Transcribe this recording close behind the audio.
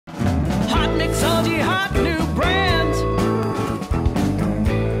Hotmixology, hot new brand.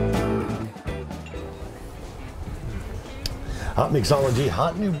 Hotmixology,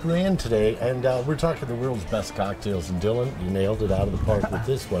 hot new brand today, and we're talking the world's best cocktails. And Dylan, you nailed it out of the park with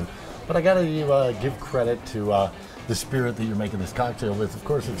this one. But I gotta give credit to the spirit that you're making this cocktail with. Of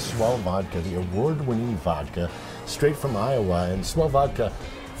course, it's SWELL Vodka, the award-winning vodka, straight from Iowa. And SWELL Vodka,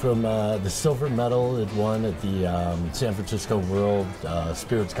 from the silver medal it won at the San Francisco World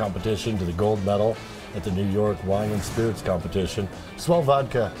Spirits Competition to the gold medal at the New York Wine and Spirits Competition. SWELL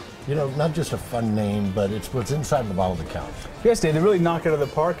Vodka, you know, not just a fun name, but it's what's inside the bottle that counts. Yes, Dave, they really knock it out of the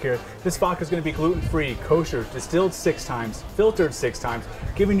park here. This vodka is going to be gluten-free, kosher, distilled 6 times, filtered 6 times,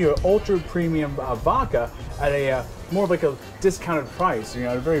 giving you an ultra-premium vodka at a more of like a discounted price, you know,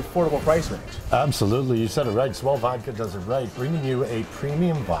 at a very affordable price range. Absolutely, you said it right. SWELL Vodka does it right, bringing you a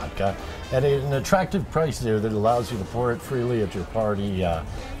premium vodka at an attractive price there that allows you to pour it freely at your party.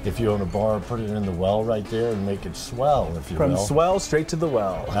 If you own a bar, put it in the well right there and make it swell, if you will. From swell straight to the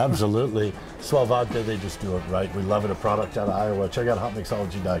well. Absolutely. SWELL Vodka, they just do it right. We love it. A product out of Iowa. Check out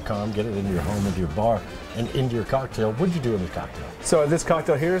hotmixology.com. Get it into your home, into your bar, and into your cocktail. What did you do in this cocktail? So this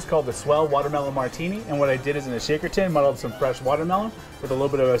cocktail here is called the SWELL Watermelon Martini, and what I did is in a shaker tin, muddled some fresh watermelon with a little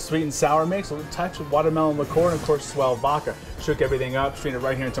bit of a sweet and sour mix, a little touch of watermelon liqueur, and of course SWELL Vodka. Shook everything up, strained it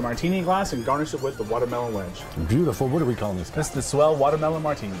right here into a martini glass, and garnished it with the watermelon wedge. Beautiful. What are we calling this cocktail? This is the SWELL Watermelon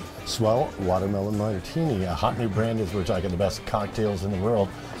Martini. SWELL Watermelon Martini, a hot new brand as we're talking the best cocktails in the world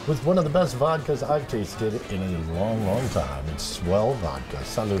with one of the best vodkas I've tasted in a long, long time. It's SWELL Vodka.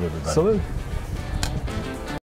 Salute, everybody. Salute.